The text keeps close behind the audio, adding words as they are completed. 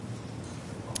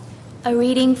A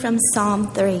reading from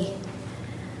Psalm 3.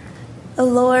 O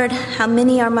Lord, how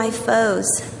many are my foes?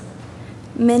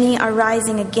 Many are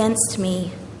rising against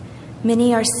me.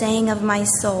 Many are saying of my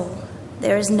soul,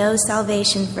 there is no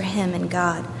salvation for him in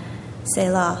God.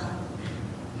 Selah.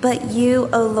 But you,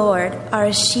 O Lord, are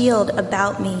a shield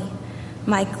about me,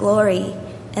 my glory,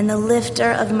 and the lifter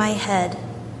of my head.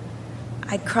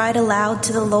 I cried aloud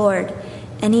to the Lord,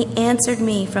 and he answered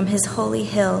me from his holy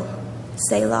hill.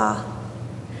 Selah.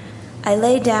 I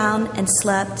lay down and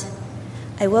slept.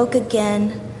 I woke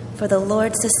again, for the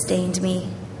Lord sustained me.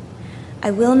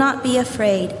 I will not be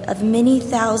afraid of many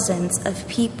thousands of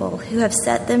people who have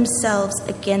set themselves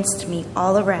against me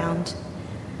all around.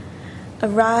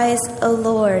 Arise, O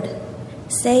Lord,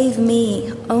 save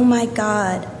me, O my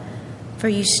God, for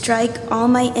you strike all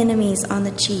my enemies on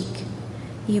the cheek.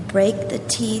 You break the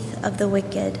teeth of the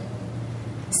wicked.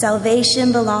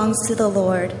 Salvation belongs to the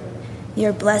Lord.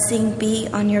 Your blessing be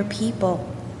on your people.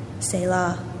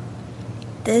 Selah.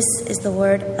 This is the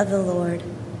word of the Lord.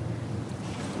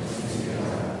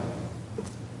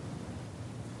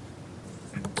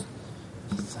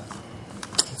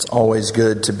 It's always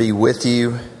good to be with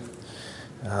you.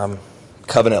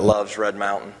 Covenant loves Red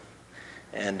Mountain,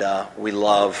 and we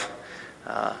love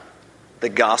the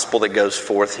gospel that goes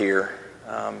forth here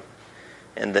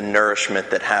and the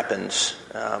nourishment that happens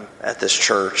at this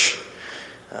church.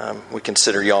 We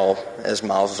consider y'all, as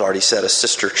Miles has already said, a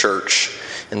sister church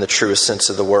in the truest sense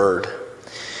of the word.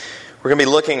 We're going to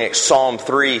be looking at Psalm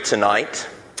 3 tonight.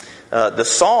 The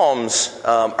Psalms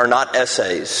are not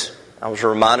essays. I was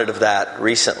reminded of that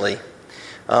recently.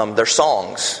 They're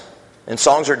songs, and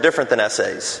songs are different than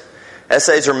essays.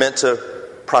 Essays are meant to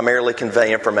primarily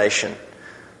convey information,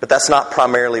 but that's not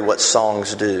primarily what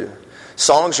songs do.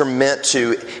 Songs are meant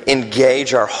to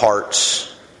engage our hearts.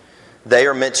 They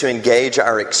are meant to engage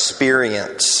our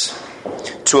experience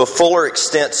to a fuller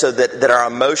extent so that our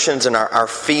emotions and our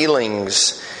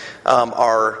feelings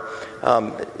are,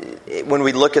 when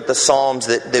we look at the Psalms,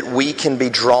 that we can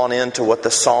be drawn into what the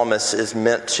psalmist is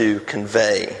meant to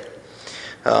convey.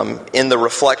 In the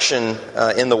reflection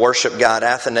in the worship guide,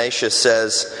 Athanasius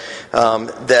says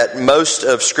that most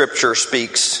of Scripture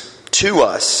speaks to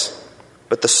us,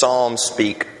 but the Psalms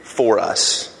speak for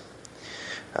us.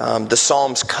 The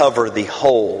Psalms cover the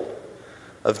whole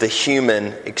of the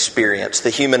human experience, the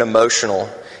human emotional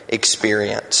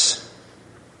experience.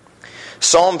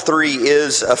 Psalm 3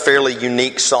 is a fairly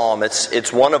unique psalm.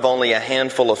 It's one of only a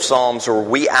handful of psalms where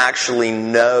we actually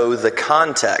know the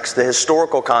context, the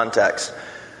historical context,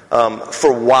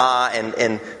 for why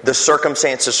and the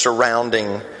circumstances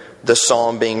surrounding the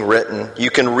psalm being written. You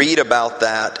can read about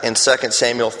that in 2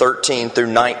 Samuel 13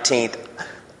 through 19.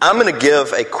 I'm going to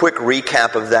give a quick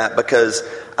recap of that because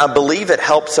I believe it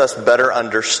helps us better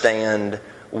understand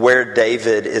where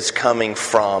David is coming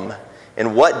from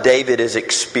and what David is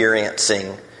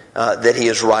experiencing that he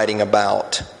is writing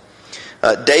about.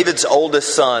 David's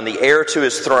oldest son, the heir to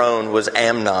his throne, was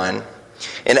Amnon.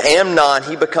 And Amnon,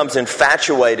 he becomes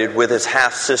infatuated with his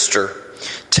half-sister,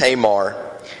 Tamar,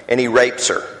 and he rapes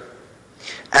her.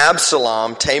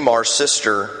 Absalom, Tamar's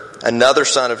sister, another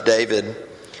son of David,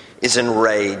 is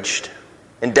enraged.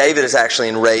 And David is actually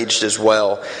enraged as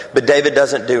well. But David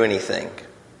doesn't do anything.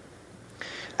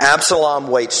 Absalom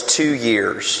waits 2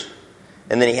 years.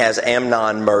 And then he has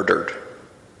Amnon murdered.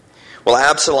 Well,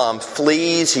 Absalom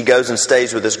flees. He goes and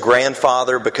stays with his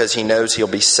grandfather because he knows he'll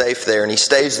be safe there. And he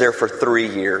stays there for 3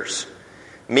 years.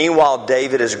 Meanwhile,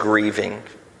 David is grieving.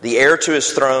 The heir to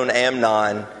his throne,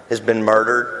 Amnon, has been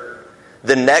murdered.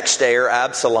 The next heir,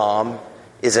 Absalom,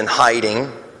 is in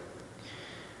hiding.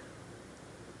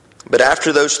 But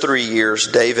after those 3 years,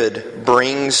 David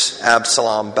brings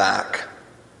Absalom back.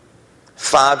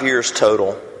 5 years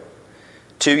total.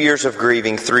 2 years of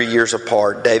grieving, 3 years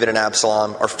apart. David and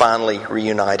Absalom are finally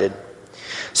reunited.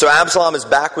 So Absalom is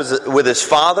back with his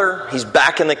father. He's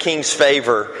back in the king's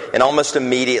favor. And almost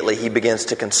immediately he begins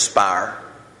to conspire.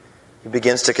 He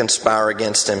begins to conspire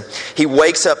against him. He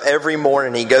wakes up every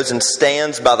morning. He goes and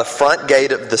stands by the front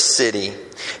gate of the city.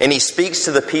 And he speaks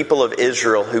to the people of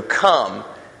Israel who come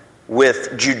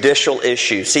with judicial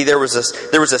issues. See, there was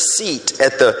a seat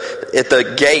at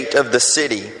the gate of the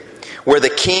city where the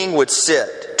king would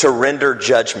sit to render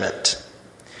judgment.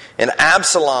 And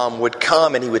Absalom would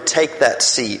come and he would take that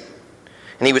seat.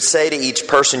 And he would say to each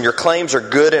person, your claims are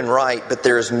good and right, but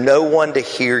there is no one to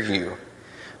hear you.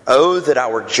 Oh, that I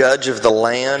were judge of the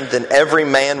land, then every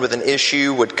man with an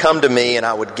issue would come to me and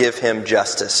I would give him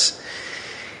justice.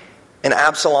 And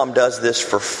Absalom does this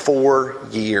for 4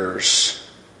 years.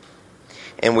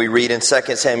 And we read in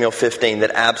 2 Samuel 15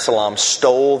 that Absalom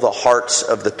stole the hearts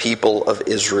of the people of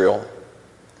Israel.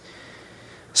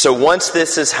 So once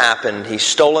this has happened, he's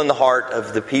stolen the heart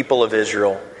of the people of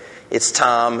Israel. It's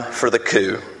time for the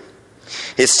coup.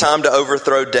 It's time to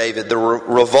overthrow David. The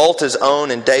revolt is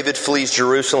on, and David flees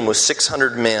Jerusalem with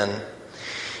 600 men.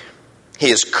 He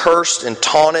is cursed and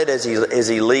taunted as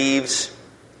he leaves.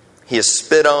 He is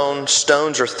spit on.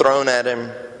 Stones are thrown at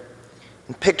him.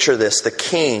 And picture this, the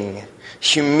king,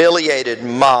 humiliated,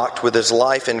 mocked, with his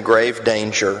life in grave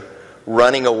danger,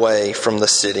 running away from the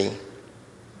city.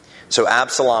 So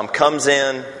Absalom comes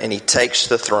in and he takes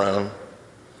the throne.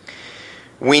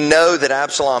 We know that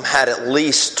Absalom had at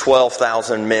least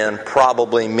 12,000 men,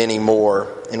 probably many more,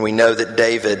 and we know that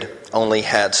David only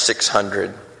had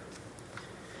 600.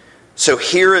 So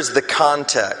here is the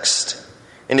context.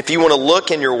 And if you want to look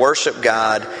in your worship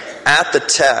guide at the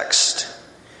text,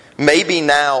 maybe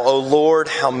now, O Lord,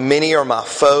 how many are my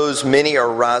foes? Many are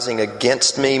rising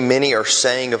against me. Many are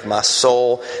saying of my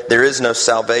soul, there is no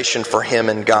salvation for him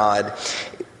in God.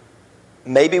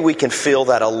 Maybe we can feel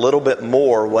that a little bit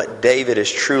more, what David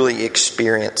is truly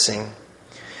experiencing.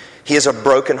 He is a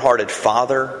brokenhearted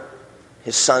father.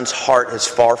 His son's heart is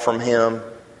far from him.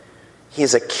 He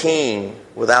is a king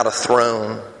without a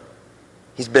throne.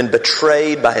 He's been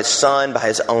betrayed by his son, by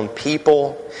his own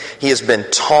people. He has been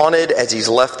taunted as he's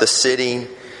left the city,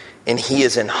 and he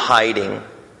is in hiding,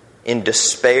 in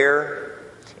despair,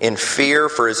 in fear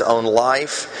for his own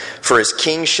life, for his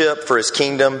kingship, for his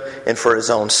kingdom, and for his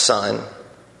own son.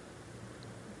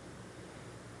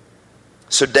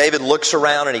 So David looks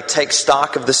around and he takes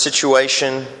stock of the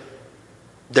situation.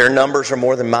 Their numbers are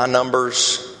more than my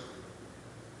numbers.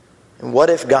 And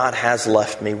what if God has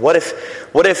left me? What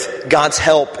if God's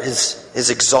help is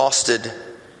exhausted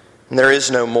and there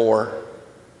is no more?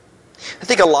 I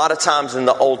think a lot of times in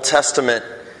the Old Testament,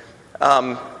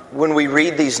 when we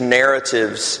read these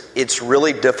narratives, it's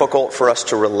really difficult for us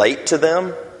to relate to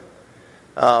them.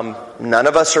 None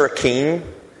of us are a king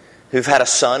who've had a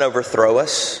son overthrow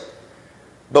us,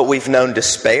 but we've known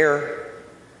despair.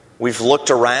 We've looked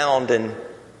around and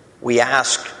we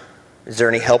ask, is there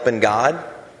any help in God?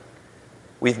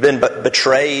 We've been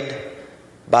betrayed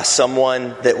by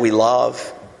someone that we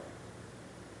love.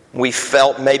 We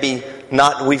felt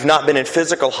we've not been in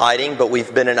physical hiding, but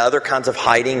we've been in other kinds of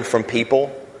hiding from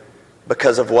people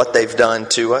because of what they've done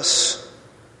to us.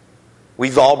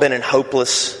 We've all been in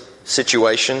hopeless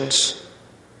situations.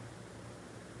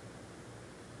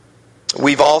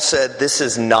 We've all said, this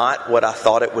is not what I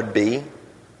thought it would be.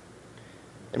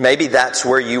 And maybe that's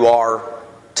where you are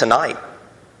tonight.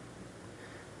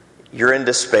 You're in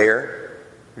despair.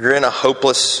 You're in a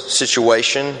hopeless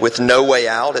situation with no way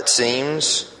out, it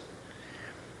seems.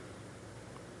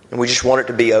 And we just want it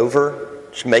to be over.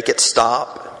 Just make it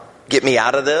stop. Get me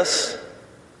out of this.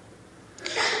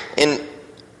 And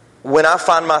when I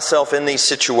find myself in these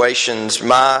situations,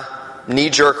 my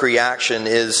knee-jerk reaction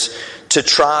is to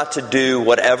try to do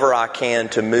whatever I can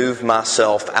to move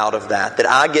myself out of that. That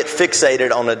I get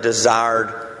fixated on a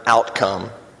desired outcome.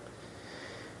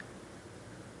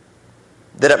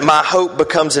 That my hope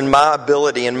becomes in my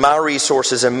ability and my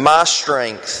resources and my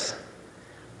strength.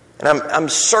 And I'm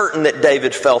certain that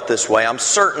David felt this way. I'm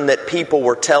certain that people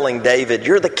were telling David,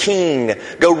 you're the king.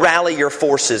 Go rally your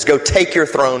forces. Go take your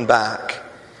throne back.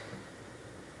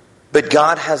 But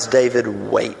God has David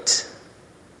wait.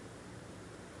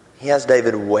 He has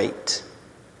David wait.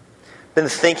 I've been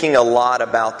thinking a lot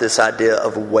about this idea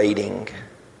of waiting.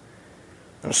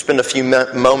 I'll spend a few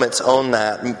moments on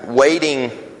that.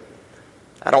 Waiting,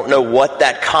 I don't know what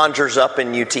that conjures up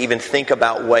in you to even think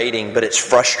about waiting, but it's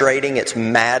frustrating, it's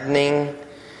maddening.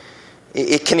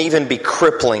 It can even be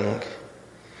crippling.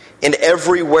 And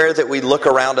everywhere that we look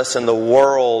around us in the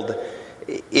world,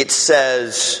 it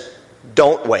says,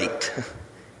 don't wait.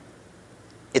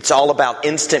 It's all about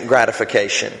instant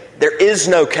gratification. There is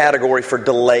no category for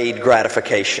delayed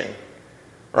gratification.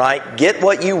 Right? Get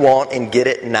what you want and get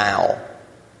it now.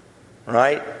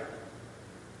 Right?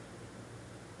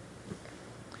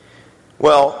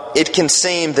 Well, it can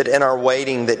seem that in our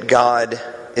waiting that God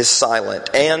is silent.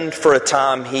 And for a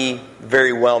time He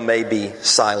very well may be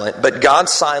silent. But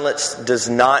God's silence does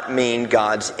not mean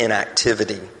God's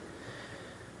inactivity.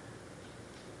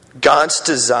 God's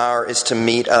desire is to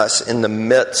meet us in the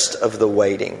midst of the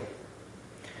waiting.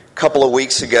 A couple of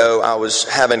weeks ago, I was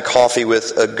having coffee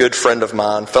with a good friend of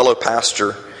mine, fellow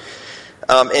pastor,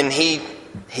 and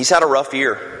he's had a rough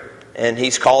year, and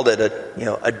he's called it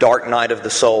a dark night of the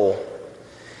soul.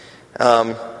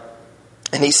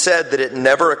 And he said that it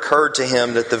never occurred to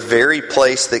him that the very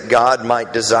place that God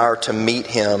might desire to meet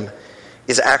him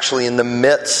is actually in the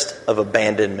midst of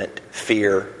abandonment,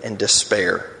 fear, and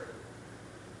despair.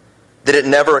 that it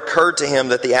never occurred to him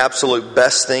that the absolute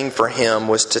best thing for him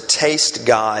was to taste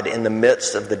God in the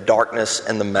midst of the darkness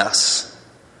and the mess.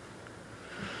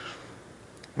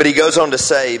 But he goes on to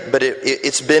say, but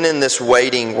it's been in this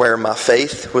waiting where my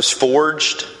faith was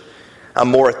forged. I'm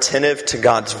more attentive to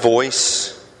God's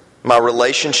voice. My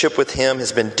relationship with Him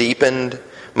has been deepened.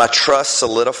 My trust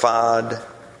solidified.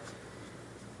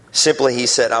 Simply, he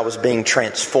said, I was being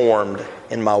transformed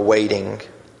in my waiting.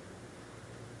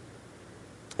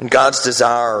 And God's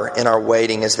desire in our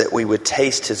waiting is that we would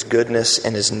taste His goodness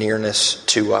and His nearness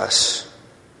to us.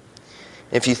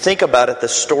 If you think about it, the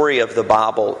story of the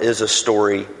Bible is a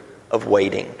story of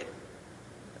waiting.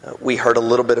 We heard a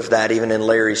little bit of that even in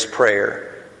Larry's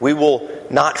prayer. We will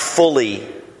not fully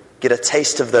get a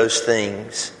taste of those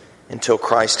things until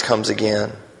Christ comes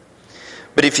again.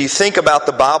 But if you think about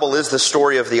the Bible is the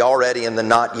story of the already and the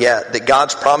not yet, that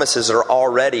God's promises are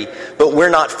already, but we're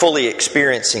not fully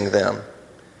experiencing them.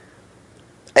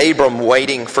 Abram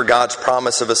waiting for God's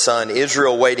promise of a son.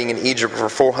 Israel waiting in Egypt for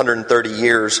 430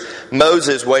 years.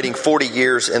 Moses waiting 40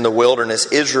 years in the wilderness.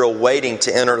 Israel waiting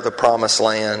to enter the promised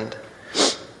land.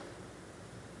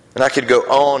 And I could go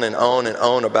on and on and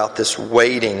on about this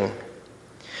waiting.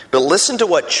 But listen to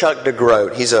what Chuck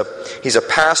DeGroat, he's a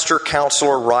pastor,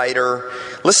 counselor, writer.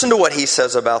 Listen to what he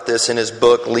says about this in his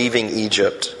book, Leaving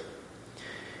Egypt.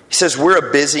 He says, we're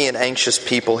a busy and anxious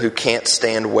people who can't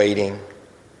stand waiting.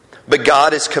 But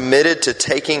God is committed to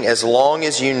taking as long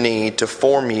as you need to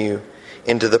form you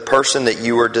into the person that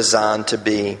you are designed to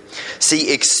be.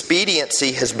 See,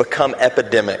 expediency has become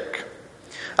epidemic.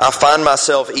 I find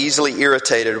myself easily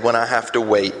irritated when I have to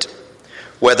wait,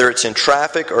 whether it's in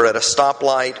traffic or at a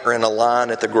stoplight or in a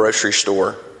line at the grocery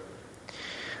store.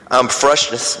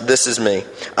 This is me.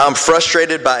 I'm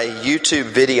frustrated by YouTube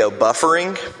video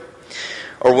buffering,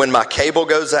 or when my cable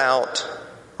goes out,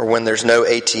 or when there's no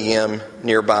ATM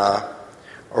nearby,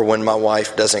 or when my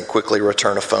wife doesn't quickly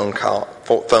return a phone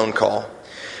call.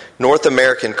 North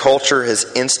American culture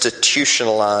has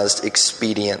institutionalized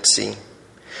expediency.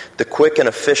 The quick and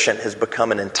efficient has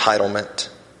become an entitlement.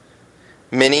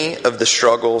 Many of the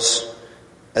struggles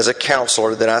as a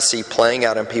counselor that I see playing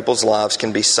out in people's lives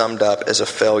can be summed up as a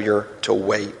failure to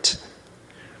wait.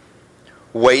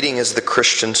 Waiting is the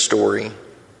Christian story.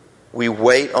 We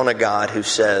wait on a God who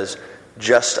says,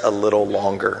 just a little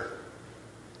longer.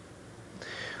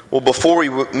 Well, before we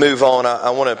move on,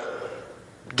 I want to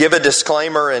give a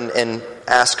disclaimer and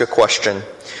ask a question.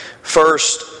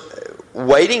 First,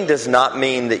 waiting does not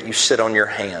mean that you sit on your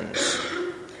hands.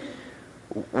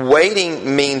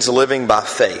 Waiting means living by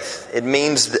faith. It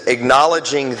means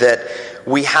acknowledging that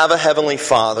we have a Heavenly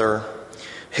Father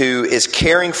who is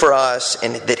caring for us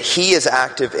and that He is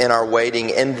active in our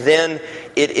waiting. And then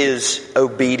it is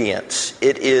obedience.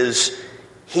 It is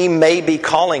He may be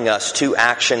calling us to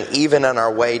action even in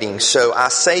our waiting. So I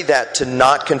say that to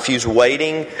not confuse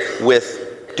waiting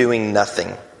with doing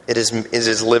nothing. It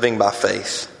is living by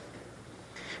faith.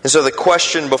 And so the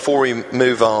question before we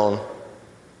move on,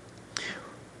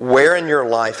 where in your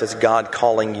life is God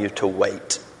calling you to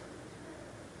wait?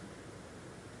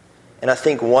 And I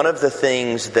think one of the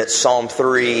things that Psalm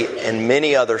 3 and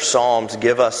many other Psalms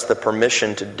give us the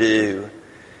permission to do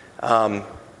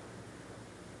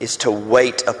is to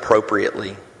wait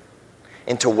appropriately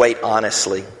and to wait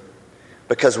honestly.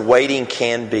 Because waiting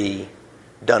can be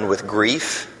done with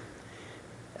grief,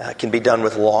 can be done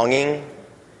with longing,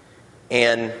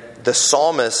 and the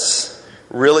psalmists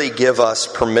really give us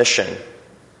permission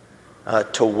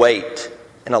to wait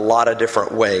in a lot of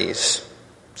different ways.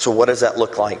 So what does that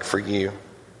look like for you?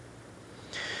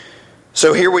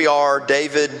 So here we are,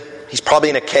 David. He's probably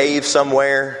in a cave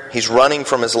somewhere. He's running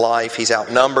from his life. He's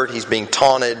outnumbered. He's being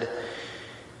taunted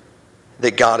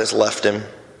that God has left him.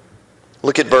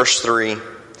 Look at verse 3,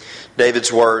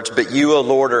 David's words. But you, O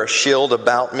Lord, are a shield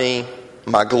about me,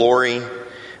 my glory,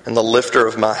 and the lifter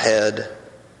of my head.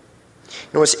 You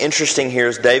know what's interesting here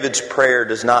is David's prayer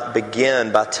does not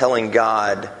begin by telling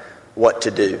God what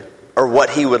to do or what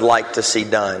he would like to see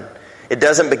done. It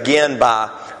doesn't begin by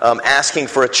asking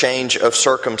for a change of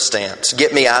circumstance.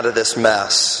 Get me out of this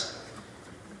mess.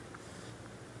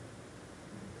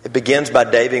 It begins by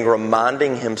David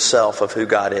reminding himself of who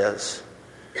God is,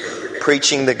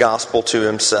 preaching the gospel to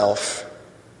himself.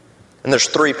 And there's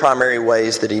three primary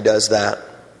ways that he does that.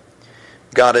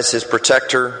 God is his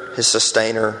protector, his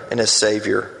sustainer, and his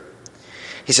savior.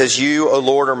 He says, you, O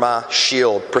Lord, are my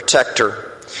shield,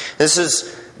 protector. This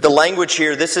is the language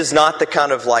here. This is not the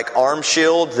kind of like arm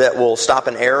shield that will stop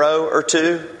an arrow or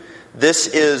two. This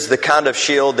is the kind of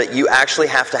shield that you actually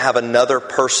have to have another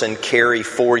person carry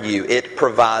for you. It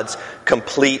provides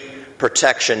complete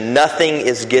protection. Nothing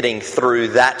is getting through.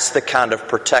 That's the kind of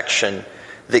protection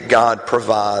that God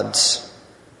provides.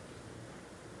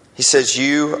 He says,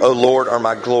 "You, O Lord, are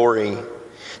my glory."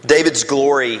 David's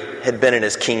glory had been in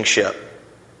his kingship.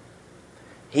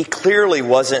 He clearly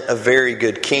wasn't a very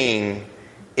good king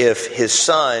if his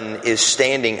son is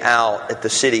standing out at the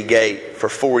city gate for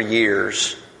 4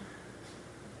 years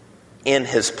in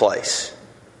his place.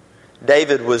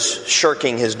 David was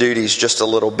shirking his duties just a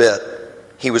little bit.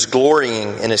 He was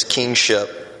glorying in his kingship,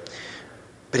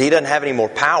 but he doesn't have any more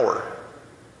power.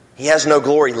 He has no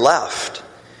glory left.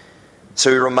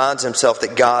 So he reminds himself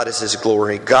that God is his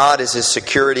glory. God is his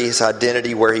security, his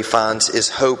identity, where he finds his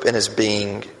hope and his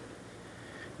being.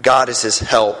 God is his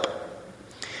help.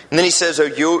 And then he says,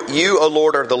 you, O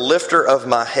Lord, are the lifter of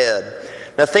my head.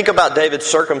 Now think about David's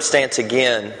circumstance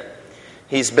again.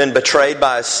 He's been betrayed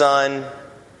by his son.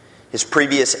 His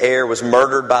previous heir was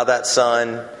murdered by that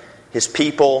son. His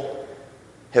people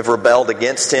have rebelled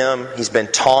against him. He's been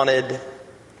taunted.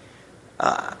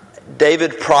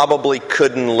 David probably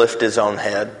couldn't lift his own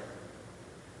head,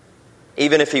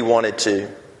 even if he wanted to.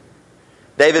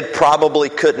 David probably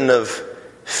couldn't have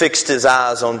fixed his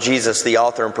eyes on Jesus, the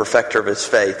author and perfecter of his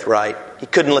faith, right? He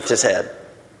couldn't lift his head.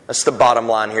 That's the bottom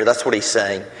line here. That's what he's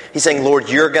saying. He's saying, Lord,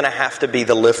 you're going to have to be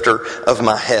the lifter of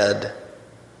my head.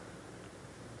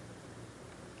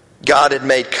 God had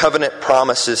made covenant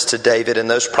promises to David, and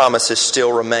those promises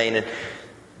still remain. And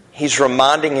he's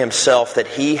reminding himself that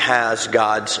he has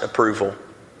God's approval.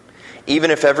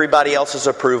 Even if everybody else's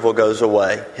approval goes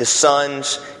away. His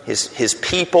sons, his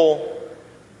people,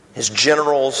 his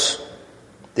generals,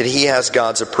 that he has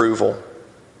God's approval.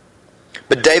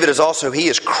 But David he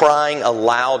is crying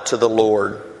aloud to the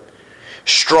Lord.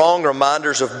 Strong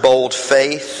reminders of bold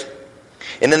faith.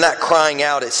 And in that crying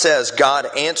out it says, God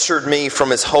answered me from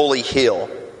his holy hill.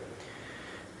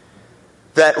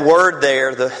 That word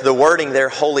there, the wording there,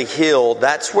 holy hill,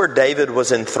 that's where David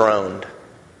was enthroned.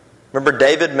 Remember,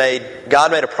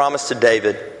 God made a promise to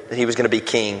David that he was going to be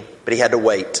king, but he had to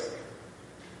wait.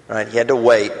 Right? He had to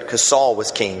wait because Saul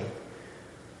was king.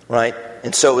 Right?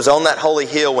 And so it was on that holy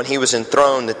hill when he was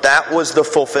enthroned that was the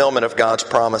fulfillment of God's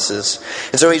promises.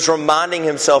 And so he's reminding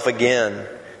himself again,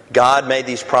 God made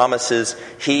these promises.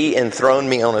 He enthroned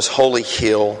me on his holy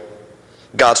hill.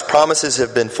 God's promises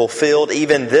have been fulfilled.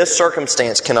 Even this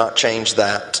circumstance cannot change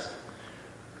that.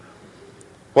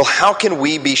 Well, how can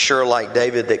we be sure, like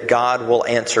David, that God will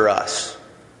answer us?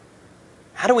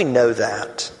 How do we know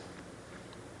that?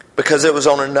 Because it was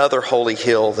on another holy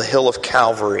hill, the hill of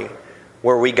Calvary,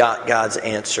 where we got God's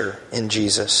answer in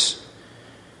Jesus.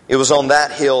 It was on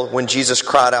that hill when Jesus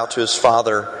cried out to his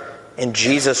Father, and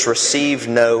Jesus received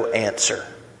no answer.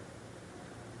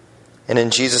 And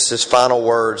in Jesus' final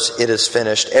words, it is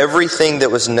finished. Everything that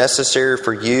was necessary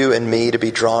for you and me to be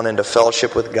drawn into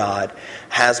fellowship with God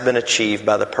has been achieved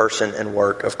by the person and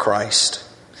work of Christ.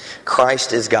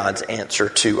 Christ is God's answer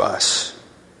to us.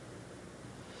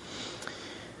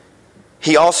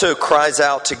 He also cries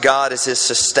out to God as his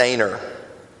sustainer.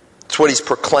 That's what he's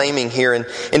proclaiming here.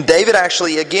 And David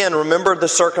actually, again, remember the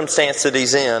circumstance that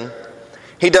he's in.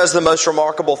 He does the most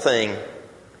remarkable thing.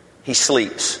 He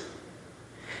sleeps.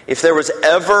 If there was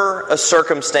ever a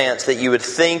circumstance that you would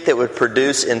think that would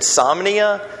produce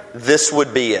insomnia, this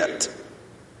would be it.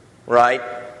 Right?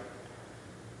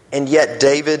 And yet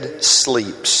David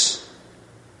sleeps.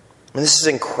 And this is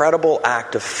an incredible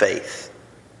act of faith.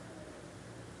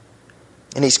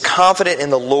 And he's confident in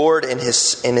the Lord and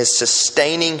his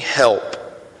sustaining help.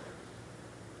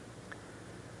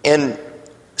 And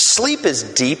sleep is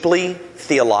deeply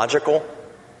theological.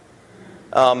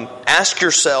 Ask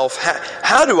yourself,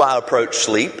 how do I approach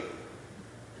sleep?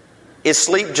 Is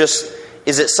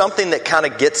it something that kind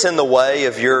of gets in the way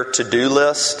of your to-do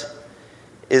list?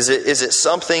 Is it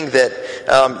something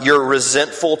that you're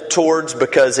resentful towards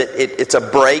because it's a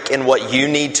break in what you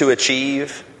need to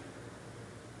achieve?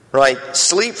 Right?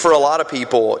 Sleep for a lot of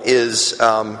people is,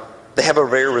 they have a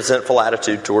very resentful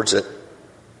attitude towards it.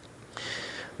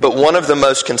 But one of the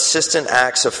most consistent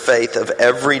acts of faith of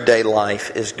everyday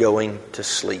life is going to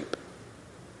sleep.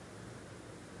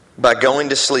 By going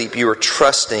to sleep, you are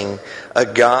trusting a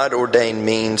God-ordained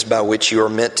means by which you are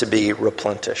meant to be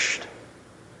replenished.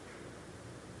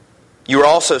 You are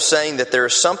also saying that there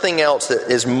is something else that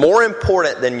is more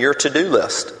important than your to-do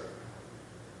list.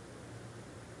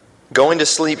 Going to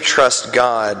sleep trusts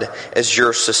God as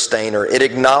your sustainer. It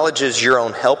acknowledges your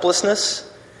own helplessness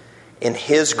in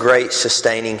his great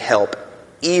sustaining help,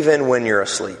 even when you're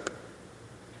asleep.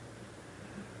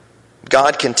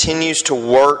 God continues to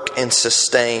work and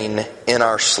sustain in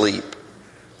our sleep.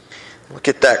 Look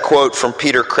at that quote from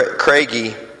Peter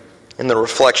Craigie in the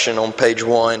reflection on page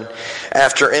 1.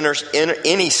 After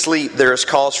any sleep, there is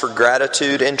cause for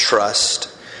gratitude and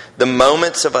trust. The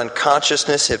moments of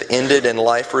unconsciousness have ended and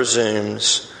life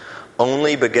resumes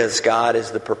only because God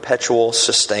is the perpetual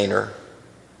sustainer.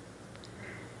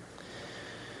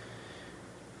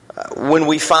 When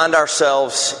we find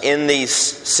ourselves in these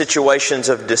situations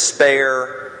of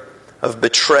despair, of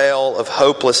betrayal, of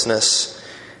hopelessness,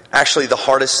 actually the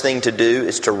hardest thing to do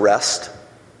is to rest.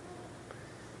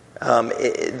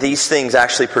 These things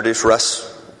actually produce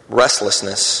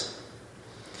restlessness.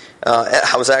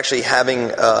 I was actually having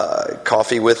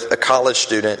coffee with a college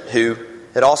student who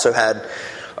had also had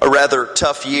a rather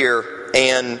tough year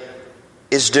and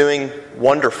is doing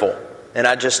wonderful. And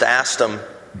I just asked them,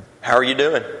 "How are you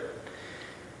doing?"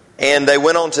 And they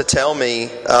went on to tell me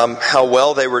how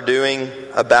well they were doing,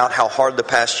 about how hard the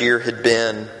past year had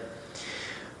been.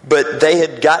 But they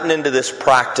had gotten into this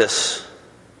practice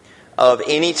of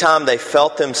any time they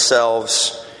felt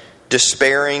themselves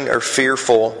despairing or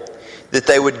fearful, that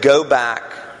they would go back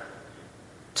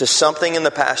to something in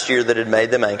the past year that had made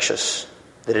them anxious,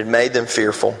 that had made them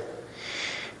fearful.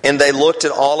 And they looked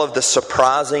at all of the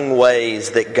surprising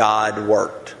ways that God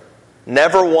worked.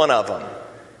 Never one of them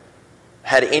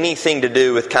had anything to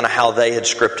do with kind of how they had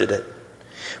scripted it.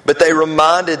 But they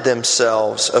reminded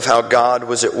themselves of how God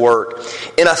was at work.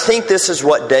 And I think this is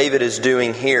what David is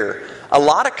doing here. A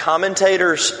lot of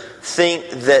commentators think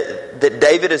that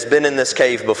David has been in this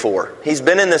cave before. He's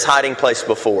been in this hiding place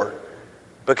before.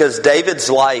 Because David's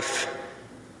life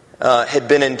had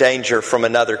been in danger from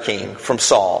another king, from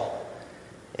Saul.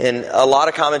 And a lot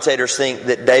of commentators think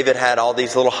that David had all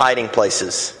these little hiding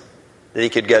places that he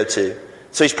could go to.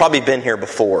 So he's probably been here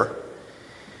before.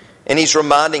 And he's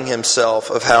reminding himself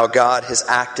of how God has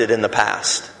acted in the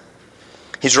past.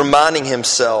 He's reminding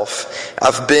himself,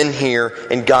 I've been here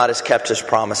and God has kept His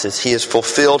promises. He has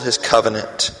fulfilled His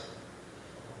covenant.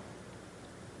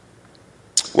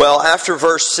 Well, after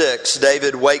verse 6,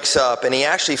 David wakes up and he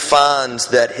actually finds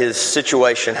that his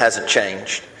situation hasn't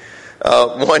changed.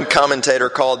 One commentator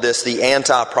called this the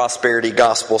anti-prosperity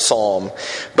gospel psalm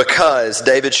because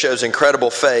David shows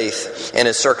incredible faith and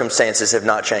his circumstances have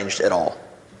not changed at all.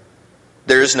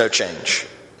 There is no change.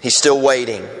 He's still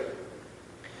waiting.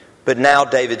 But now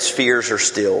David's fears are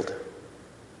stilled.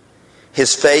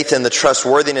 His faith in the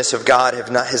trustworthiness of God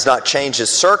has not changed his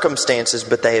circumstances,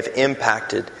 but they have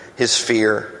impacted his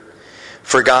fear.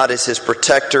 For God is his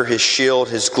protector, his shield,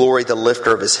 his glory, the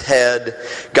lifter of his head.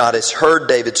 God has heard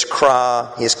David's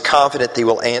cry. He is confident that He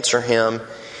will answer him.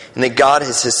 And that God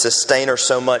is his sustainer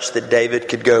so much that David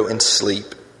could go and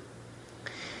sleep.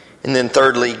 And then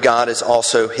thirdly, God is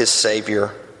also his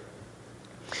Savior.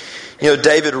 You know,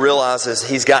 David realizes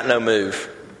he's got no move.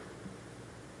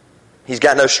 He's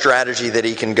got no strategy that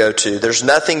he can go to. There's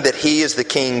nothing that he as the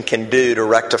king can do to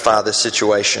rectify the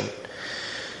situation.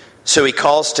 So he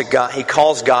calls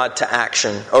God to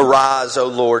action. Arise, O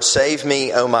Lord, save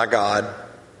me, O my God.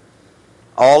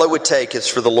 All it would take is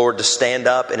for the Lord to stand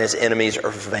up and his enemies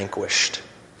are vanquished.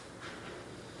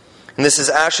 And this is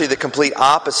actually the complete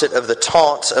opposite of the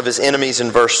taunts of his enemies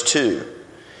in verse 2.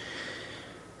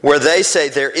 Where they say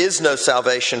there is no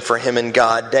salvation for him in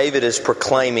God, David is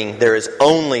proclaiming there is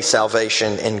only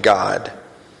salvation in God.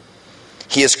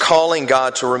 He is calling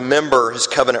God to remember His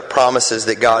covenant promises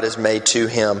that God has made to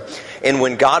him. And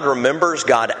when God remembers,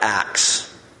 God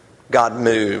acts. God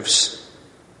moves.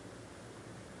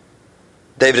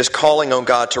 David is calling on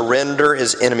God to render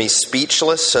his enemies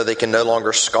speechless so they can no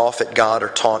longer scoff at God or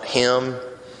taunt him.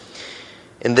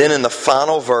 And then in the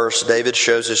final verse, David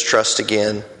shows his trust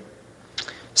again.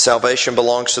 Salvation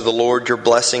belongs to the Lord. Your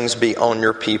blessings be on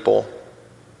your people.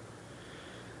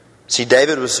 See,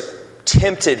 David was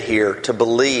tempted here to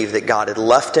believe that God had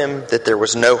left him, that there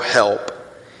was no help.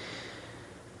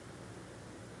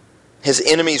 His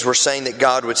enemies were saying that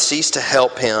God would cease to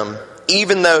help him,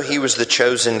 even though he was the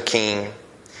chosen king.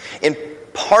 And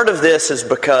part of this is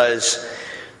because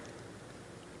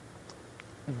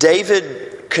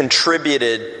David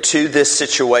contributed to this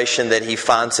situation that he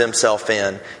finds himself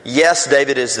in. Yes,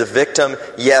 David is the victim.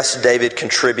 Yes, David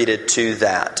contributed to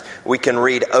that. We can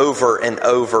read over and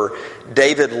over.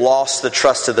 David lost the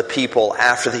trust of the people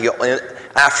after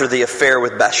the affair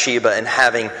with Bathsheba and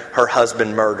having her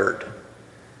husband murdered.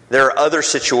 There are other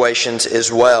situations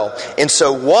as well. And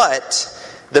so what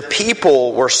the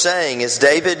people were saying is,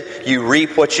 David, you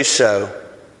reap what you sow.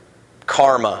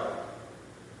 Karma.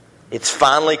 It's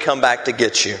finally come back to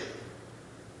get you.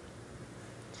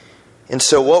 And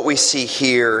so what we see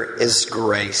here is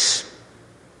grace.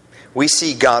 We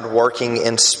see God working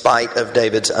in spite of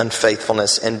David's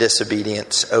unfaithfulness and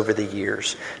disobedience over the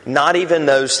years. Not even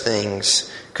those things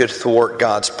could thwart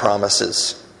God's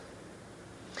promises.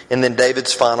 And then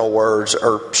David's final words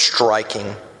are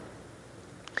striking.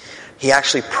 He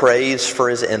actually prays for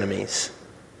his enemies.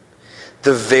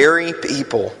 The very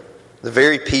people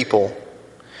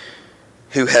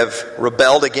who have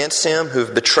rebelled against him, who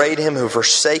have betrayed him, who have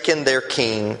forsaken their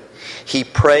king, he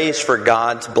prays for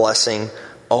God's blessing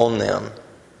on them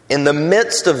in the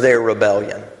midst of their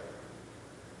rebellion.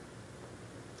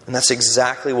 And that's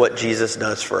exactly what Jesus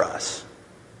does for us.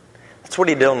 That's what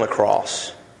he did on the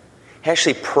cross. He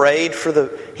actually prayed for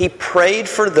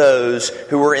those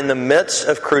who were in the midst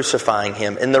of crucifying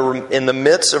him, in the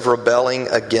midst of rebelling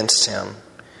against him.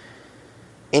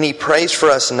 And he prays for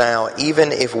us now,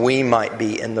 even if we might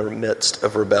be in the midst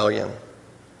of rebellion.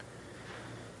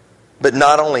 But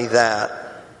not only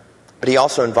that, but he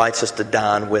also invites us to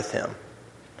dine with him. And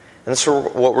that's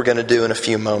what we're going to do in a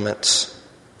few moments.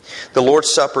 The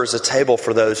Lord's Supper is a table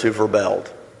for those who've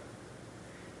rebelled.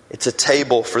 It's a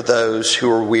table for those who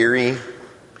are weary,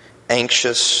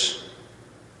 anxious,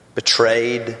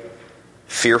 betrayed,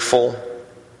 fearful,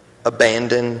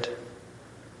 abandoned.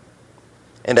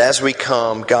 And as we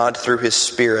come, God, through His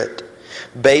Spirit,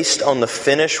 based on the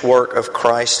finished work of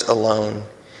Christ alone,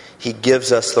 He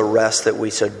gives us the rest that we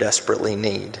so desperately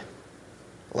need.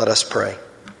 Let us pray.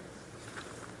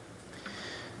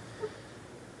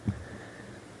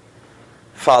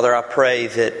 Father, I pray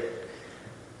that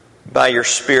by your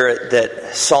Spirit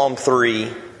that Psalm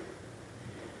 3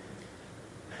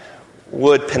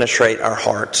 would penetrate our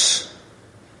hearts.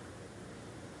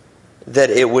 That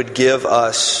it would give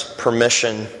us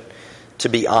permission to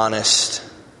be honest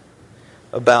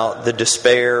about the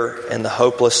despair and the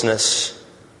hopelessness,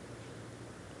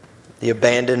 the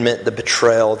abandonment, the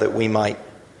betrayal that we might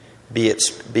be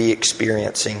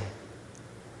experiencing.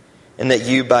 And that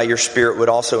you, by your Spirit, would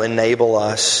also enable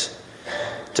us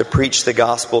to preach the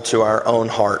gospel to our own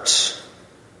hearts.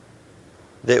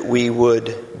 That we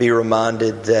would be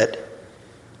reminded that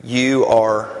you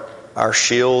are our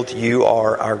shield, you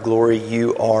are our glory,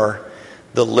 you are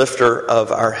the lifter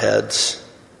of our heads.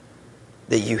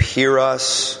 That you hear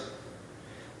us,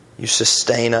 you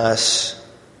sustain us,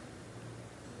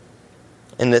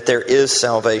 and that there is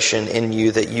salvation in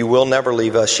you, that you will never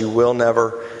leave us, you will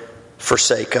never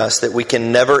forsake us, that we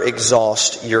can never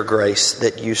exhaust your grace,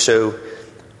 that you so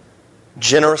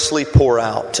generously pour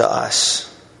out to us.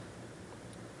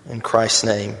 In Christ's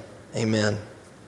name, amen.